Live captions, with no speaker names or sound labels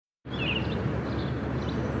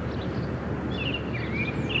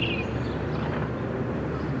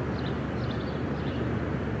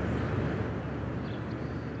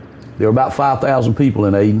There are about 5,000 people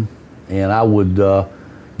in Ayden, and I would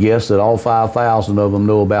guess that all 5,000 of them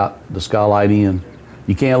know about the Skylight Inn.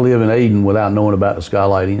 You can't live in Ayden without knowing about the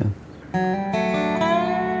Skylight Inn.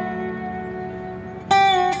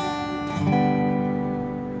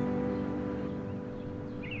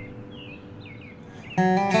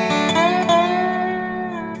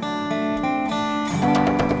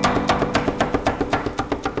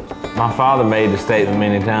 My father made the statement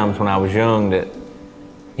many times when I was young that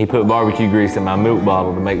he put barbecue grease in my milk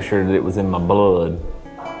bottle to make sure that it was in my blood.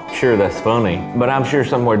 Sure, that's funny, but I'm sure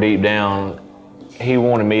somewhere deep down, he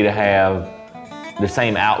wanted me to have the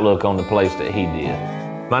same outlook on the place that he did.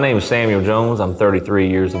 My name is Samuel Jones. I'm 33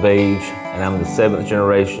 years of age, and I'm the 7th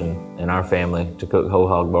generation in our family to cook Whole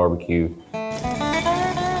Hog BBQ.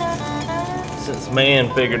 Since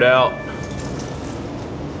man figured out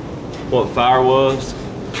what fire was,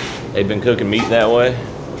 they've been cooking meat that way.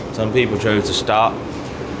 Some people chose to stop.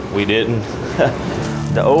 We didn't.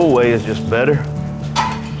 The old way is just better,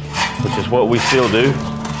 which is what we still do.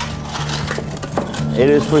 It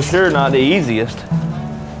is for sure not the easiest,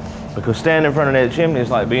 because standing in front of that chimney is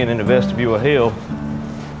like being in the vestibule of hell.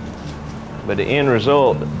 But the end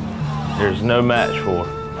result, there's no match for.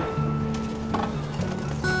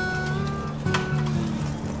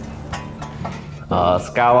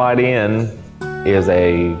 Skylight Inn is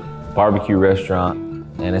a barbecue restaurant,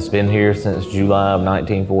 and it's been here since July of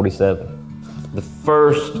 1947. The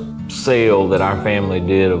first sale that our family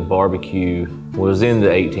did of barbecue was in the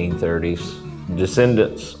 1830s.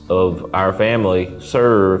 Descendants of our family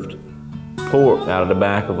served pork out of the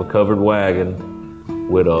back of a covered wagon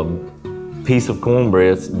with a piece of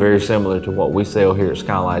cornbread very similar to what we sell here at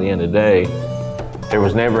Skylight Inn today. There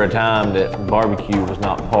was never a time that barbecue was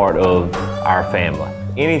not part of our family.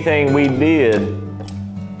 Anything we did,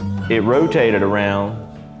 it rotated around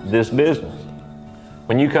this business.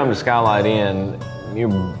 When you come to Skylight Inn,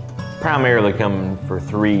 you're primarily coming for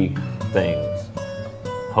 3 things: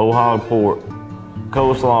 whole hog pork,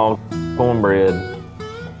 coleslaw, cornbread.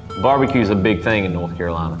 Barbecue's a big thing in North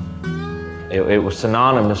Carolina. It was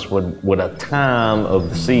synonymous with a time of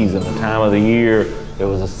the season, a time of the year. It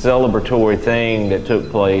was a celebratory thing that took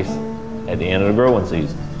place at the end of the growing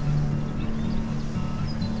season.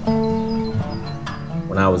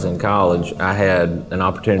 When I was in college, I had an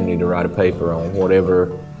opportunity to write a paper on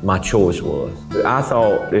whatever my choice was. I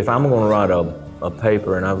thought, if I'm gonna write a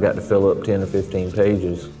paper and I've got to fill up 10 or 15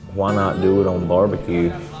 pages, why not do it on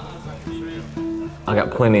barbecue? I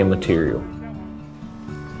got plenty of material.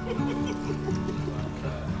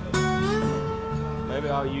 Maybe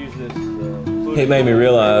I'll use this. It made me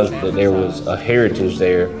realize that there was a heritage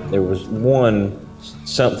there. There was, 1,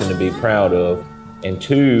 something to be proud of, and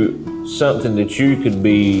 2, something that you could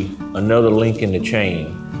be another link in the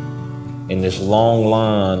chain in this long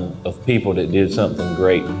line of people that did something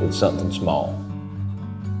great with something small.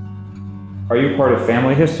 Are you part of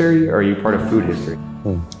family history or are you part of food history?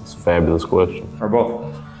 That's a fabulous question. Or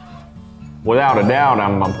both? Without a doubt,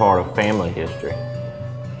 I'm a part of family history.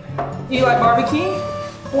 Do you like barbecue?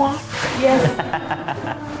 What? Yes.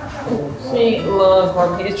 She loves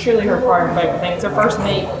barbecue. It's truly her favorite thing. It's her first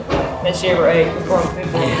meat that she ever ate before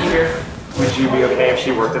 15 years. Would you be okay if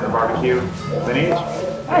she worked in the barbecue lineage?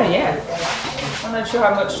 Oh yeah. I'm not sure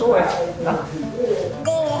how much choice.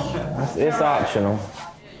 It's optional.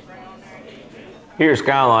 Here at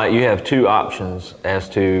Skylight, you have 2 options as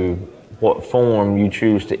to what form you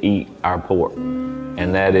choose to eat our pork.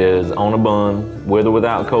 And that is on a bun, with or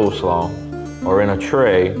without coleslaw, or in a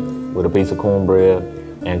tray with a piece of cornbread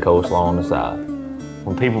and coleslaw on the side.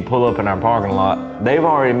 When people pull up in our parking lot, they've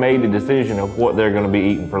already made the decision of what they're gonna be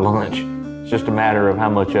eating for lunch. It's just a matter of how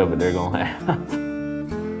much of it they're gonna have.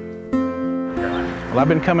 Well, I've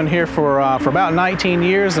been coming here for about 19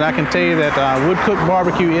 years, and I can tell you that wood-cooked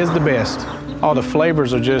barbecue is the best. All the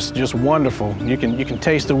flavors are just wonderful. You can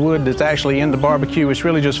taste the wood that's actually in the barbecue. It's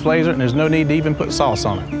really just flavor, and there's no need to even put sauce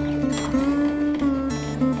on it.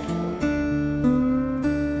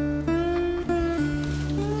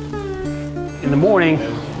 In the morning,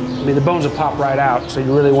 I mean, the bones will pop right out, so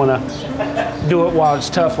you really want to do it while it's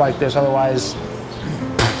tough like this, otherwise,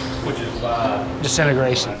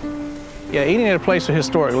 disintegration. Yeah, eating at a place with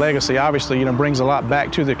historic legacy obviously, brings a lot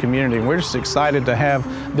back to the community. And we're just excited to have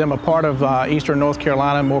them a part of Eastern North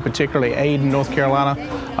Carolina, more particularly Ayden, North Carolina,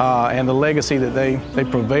 and the legacy that they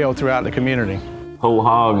prevail throughout the community. Whole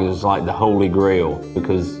hog is like the holy grail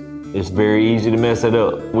because it's very easy to mess it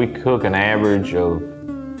up. We cook an average of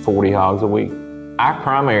 40 hogs a week. Our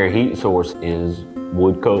primary heat source is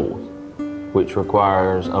wood coals, which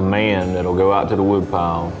requires a man that'll go out to the wood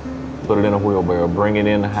pile, put it in a wheelbarrow, bring it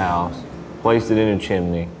in the house, place it in a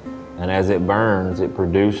chimney, And as it burns, it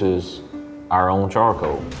produces our own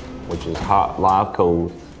charcoal, which is hot live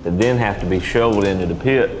coals that then have to be shoveled into the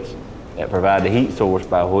pits that provide the heat source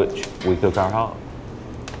by which we cook our hog.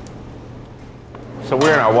 So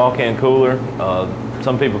we're in our walk-in cooler.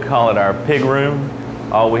 Some people call it our pig room.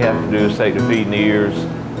 All we have to do is take the feet and the ears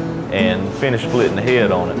and finish splitting the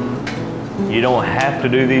head on it. You don't have to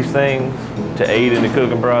do these things to aid in the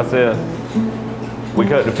cooking process. We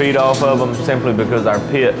cut the feet off of them simply because our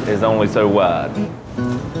pit is only so wide.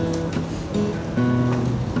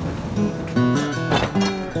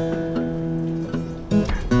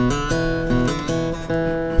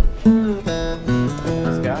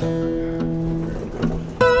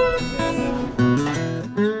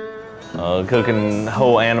 Cooking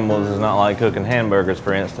whole animals is not like cooking hamburgers,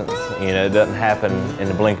 for instance. You know, it doesn't happen in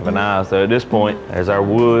the blink of an eye. So at this point, as our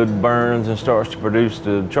wood burns and starts to produce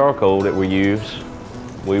the charcoal that we use,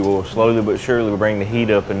 we will slowly but surely bring the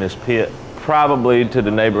heat up in this pit. Probably to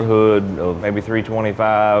the neighborhood of maybe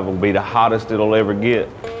 325 will be the hottest it'll ever get.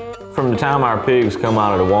 From the time our pigs come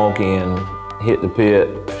out of the walk-in, hit the pit,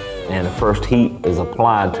 and the first heat is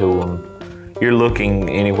applied to them, you're looking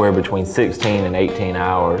anywhere between 16 and 18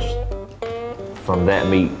 hours from that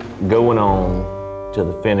meat going on to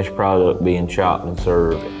the finished product being chopped and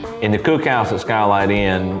served. In the cookhouse at Skylight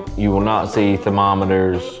Inn, you will not see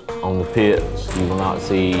thermometers on the pits. You will not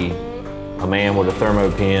see a man with a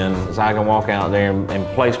thermopen. So I can walk out there and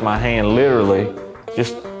place my hand literally,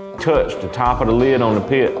 just touch the top of the lid on the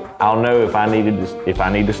pit. I'll know if I need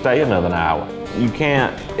to stay another hour. You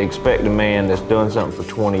can't expect a man that's done something for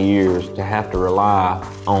 20 years to have to rely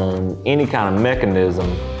on any kind of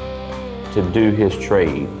mechanism to do his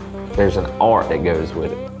trade. There's an art that goes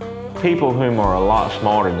with it. People whom are a lot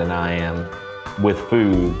smarter than I am with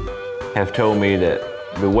food have told me that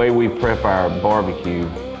the way we prep our barbecue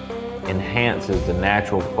enhances the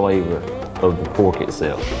natural flavor of the pork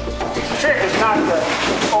itself. The trick is not to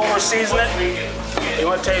over-season it. You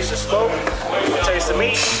want to taste the smoke, you want to taste the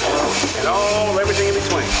meat, and everything in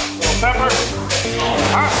between. A little pepper,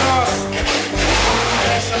 hot sauce,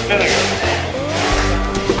 and some vinegar.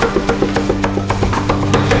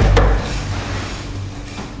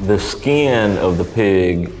 The skin of the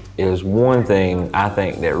pig is one thing I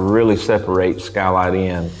think that really separates Skylight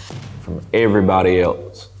Inn from everybody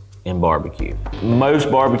else in barbecue.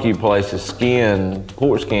 Most barbecue places,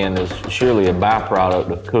 pork skin is surely a byproduct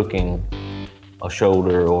of cooking a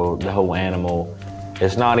shoulder or the whole animal.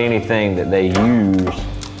 It's not anything that they use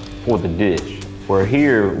for the dish. Where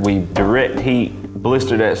here, we direct heat,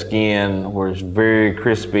 blister that skin where it's very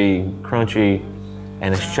crispy, crunchy,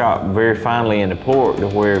 and it's chopped very finely into pork to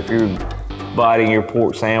where if you're biting your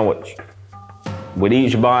pork sandwich, with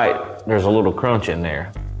each bite, there's a little crunch in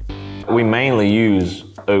there. We mainly use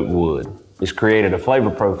oak wood. It's created a flavor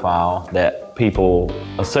profile that people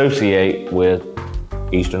associate with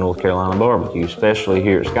Eastern North Carolina barbecue, especially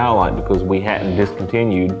here at Skylight, because we hadn't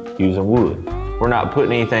discontinued using wood. We're not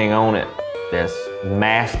putting anything on it that's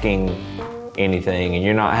masking anything, and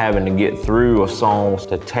you're not having to get through a sauce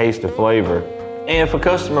to taste the flavor. And if a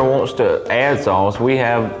customer wants to add sauce, we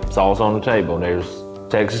have sauce on the table. There's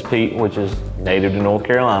Texas Pete, which is native to North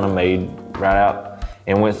Carolina, made right out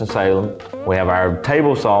in Winston-Salem. We have our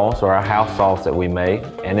table sauce, or our house sauce that we make,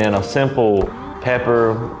 and then a simple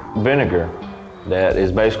pepper vinegar that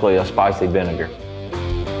is basically a spicy vinegar.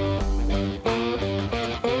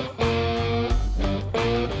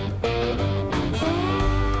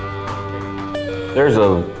 There's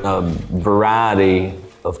a variety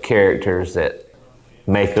of characters that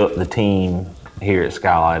make up the team here at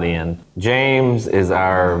Skylight Inn. James is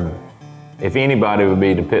if anybody would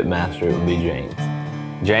be the pitmaster, it would be James.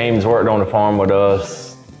 James worked on the farm with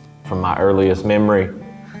us from my earliest memory,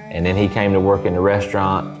 and then he came to work in the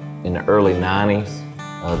restaurant in the early 90s.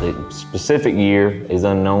 The specific year is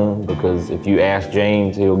unknown because if you ask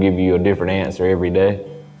James, he'll give you a different answer every day.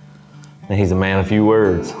 And he's a man of few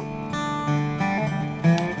words.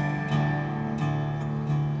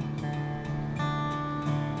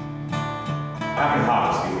 How many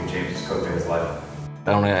hogs do you think James has cooked in his life?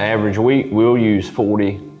 On an average week, we'll use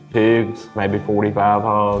 40 pigs, maybe 45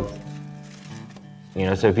 hogs. You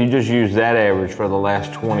know, so if you just use that average for the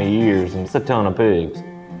last 20 years, it's a ton of pigs.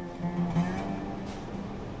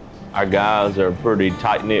 Our guys are a pretty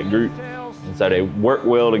tight-knit group, and so they work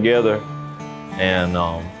well together, and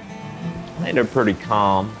I think they're pretty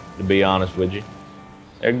calm, to be honest with you.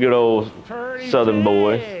 They're good old Southern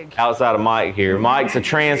boys. Outside of Mike here. Mike's a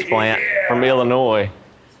transplant from Illinois.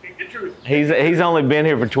 Speak the truth. He's only been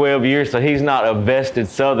here for 12 years, so he's not a vested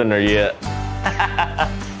Southerner yet.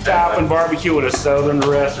 Chop and barbecue at a Southern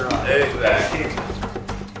restaurant. Exactly.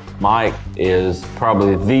 Mike is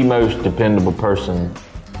probably the most dependable person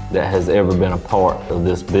that has ever been a part of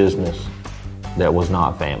this business that was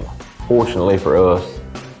not family. Fortunately for us,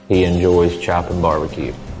 he enjoys chopping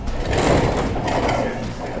barbecue.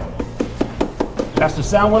 That's the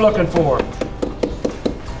sound we're looking for.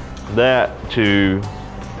 That, to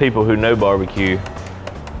people who know barbecue,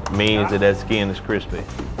 means that that skin is crispy.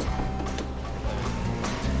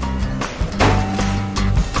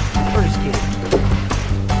 Pretty skinny.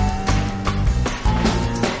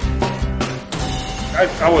 I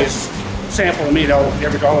always sample the meat all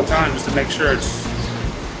the time just to make sure it's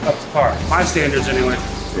up to par. My standards anyway.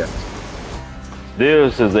 Yeah.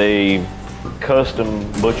 This is a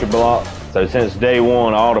custom butcher block. So since day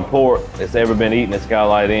one, all the pork that's ever been eaten at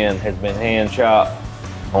Skylight Inn has been hand chopped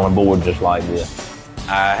on a board just like this.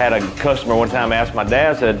 I had a customer one time ask my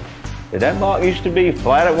dad, said, did that block used to be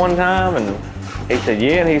flat at one time? And he said,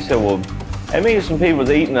 yeah. And he said, well, that means some people's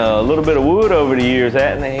eaten a little bit of wood over the years.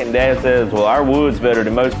 And Dad says, well, our wood's better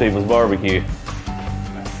than most people's barbecue.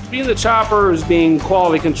 Being the chopper is being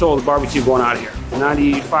quality control of the barbecue going out of here.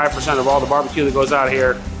 95% of all the barbecue that goes out of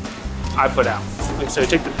here, I put out. Like I say,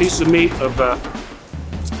 take the pieces of meat of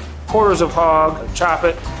quarters of hog, chop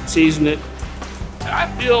it, season it.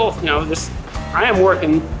 I feel, I am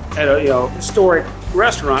working at a historic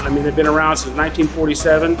restaurant. I mean, they've been around since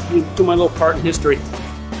 1947. You do my little part in history.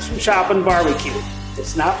 It's from chopping barbecue.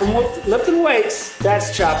 It's not from lifting weights.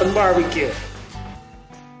 That's chopping barbecue.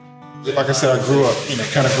 Like I said, I grew up,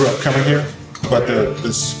 kind of grew up coming here, but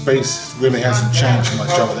the space really hasn't changed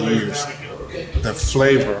much over the years. The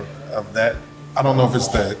flavor of that, I don't know if it's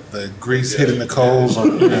the grease hitting the coals or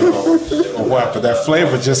what, but that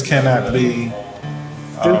flavor just cannot be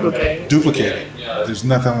duplicated. There's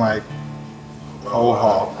nothing like whole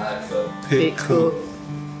hog, pit cook,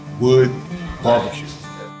 wood, barbecue.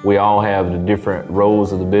 We all have the different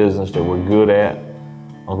roles of the business that we're good at.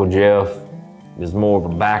 Uncle Jeff is more of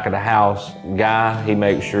a back of the house guy. He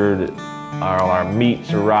makes sure that our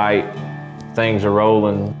meats are right, things are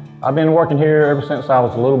rolling. I've been working here ever since I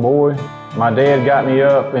was a little boy. My dad got me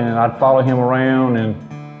up and I'd follow him around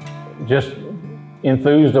and just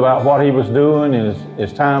enthused about what he was doing. And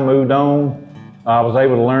as time moved on, I was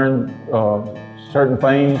able to learn certain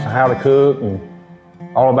things, how to cook and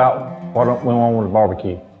all about what went on with the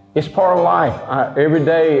barbecue. It's part of life. Every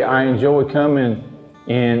day I enjoy coming,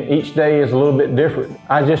 and each day is a little bit different.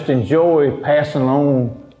 I just enjoy passing on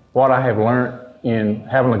what I have learned and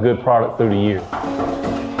having a good product through the year.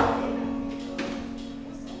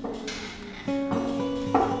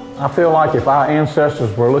 I feel like if our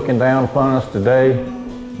ancestors were looking down upon us today,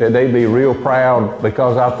 that they'd be real proud,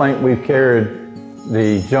 because I think we've carried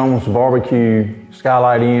the Jones Barbecue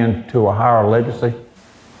Skylight Inn to a higher legacy.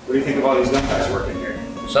 What do you think of all these young guys working here?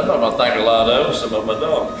 Some of them I think a lot of, some of them I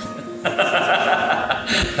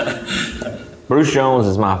don't. Bruce Jones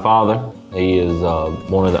is my father. He is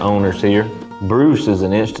one of the owners here. Bruce is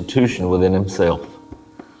an institution within himself.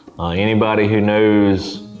 Anybody who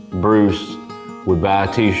knows Bruce would buy a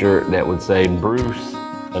t-shirt that would say, Bruce,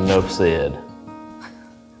 enough said.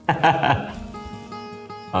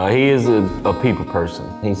 He is a people person.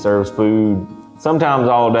 He serves food sometimes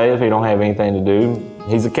all day if he don't have anything to do.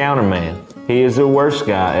 He's a counter man. He is the worst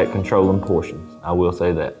guy at controlling portions. I will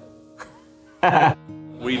say that.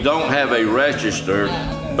 We don't have a register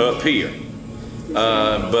up here.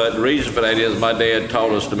 But the reason for that is my dad taught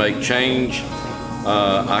us to make change.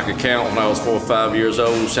 I could count when I was 4 or 5 years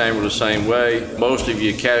old, Samuel the same way. Most of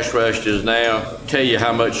your cash registers now tell you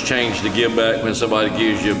how much change to give back when somebody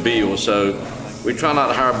gives you a bill. So we try not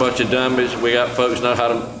to hire a bunch of dummies. We got folks know how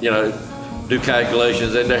to, do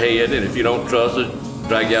calculations in their head, and if you don't trust us,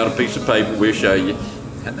 drag you out a piece of paper, we'll show you.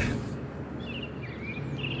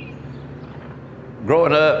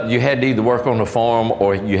 Growing up, you had to either work on the farm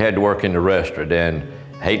or you had to work in the restaurant. And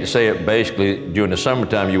I hate to say it, basically, during the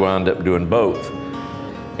summertime, you wound up doing both.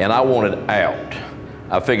 And I wanted out.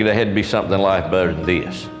 I figured there had to be something in life better than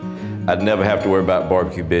this. I'd never have to worry about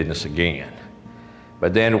barbecue business again.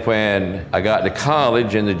 But then when I got to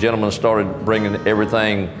college and the gentleman started bringing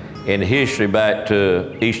everything in history back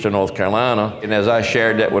to Eastern North Carolina, and as I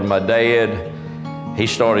shared that with my dad, he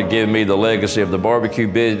started giving me the legacy of the barbecue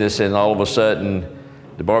business, and all of a sudden,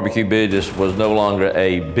 the barbecue business was no longer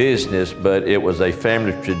a business, but it was a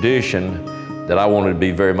family tradition that I wanted to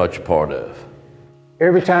be very much a part of.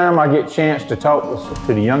 Every time I get a chance to talk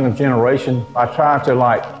to the younger generation, I try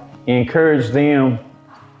to encourage them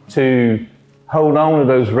to hold on to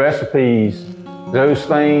those recipes, those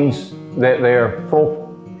things that their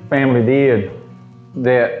family did,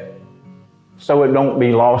 so it don't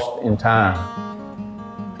be lost in time.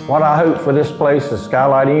 What I hope for this place, the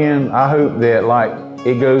Skylight Inn, I hope that like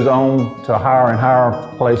it goes on to higher and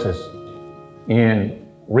higher places and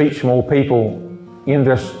reach more people in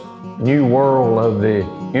this new world of the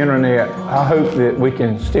internet. I hope that we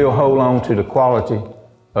can still hold on to the quality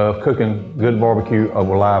of cooking good barbecue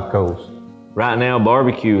over live coals. Right now,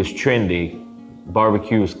 barbecue is trendy.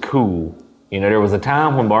 Barbecue is cool. You know, there was a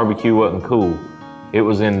time when barbecue wasn't cool. It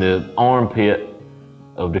was in the armpit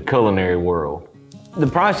of the culinary world. The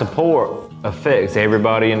price of pork affects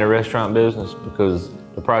everybody in the restaurant business because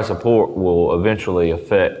the price of pork will eventually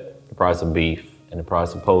affect the price of beef and the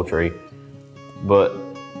price of poultry. But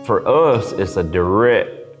for us, it's a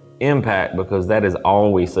direct impact because that is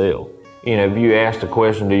all we sell. You know, if you ask the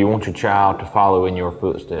question, do you want your child to follow in your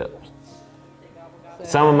footsteps?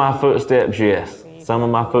 Some of my footsteps, yes. Some of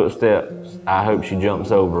my footsteps, I hope she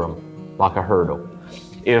jumps over them like a hurdle.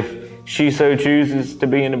 If she so chooses to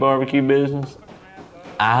be in the barbecue business,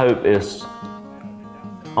 I hope it's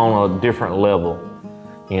on a different level.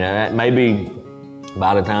 You know, maybe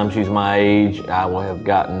by the time she's my age, I will have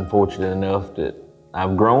gotten fortunate enough that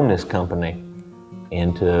I've grown this company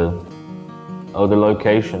into other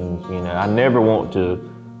locations. You know, I never want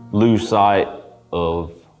to lose sight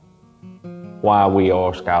of why we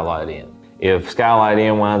are Skylight Inn. If Skylight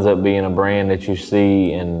Inn winds up being a brand that you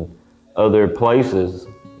see in other places,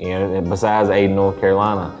 you know, besides Ayden, North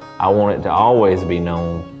Carolina, I want it to always be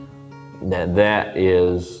known that that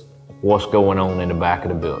is what's going on in the back of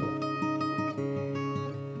the building.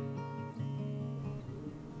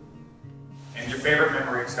 And your favorite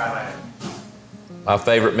memory of Skylight Inn? My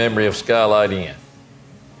favorite memory of Skylight Inn.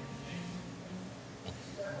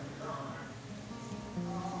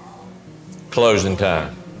 Closing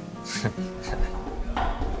time.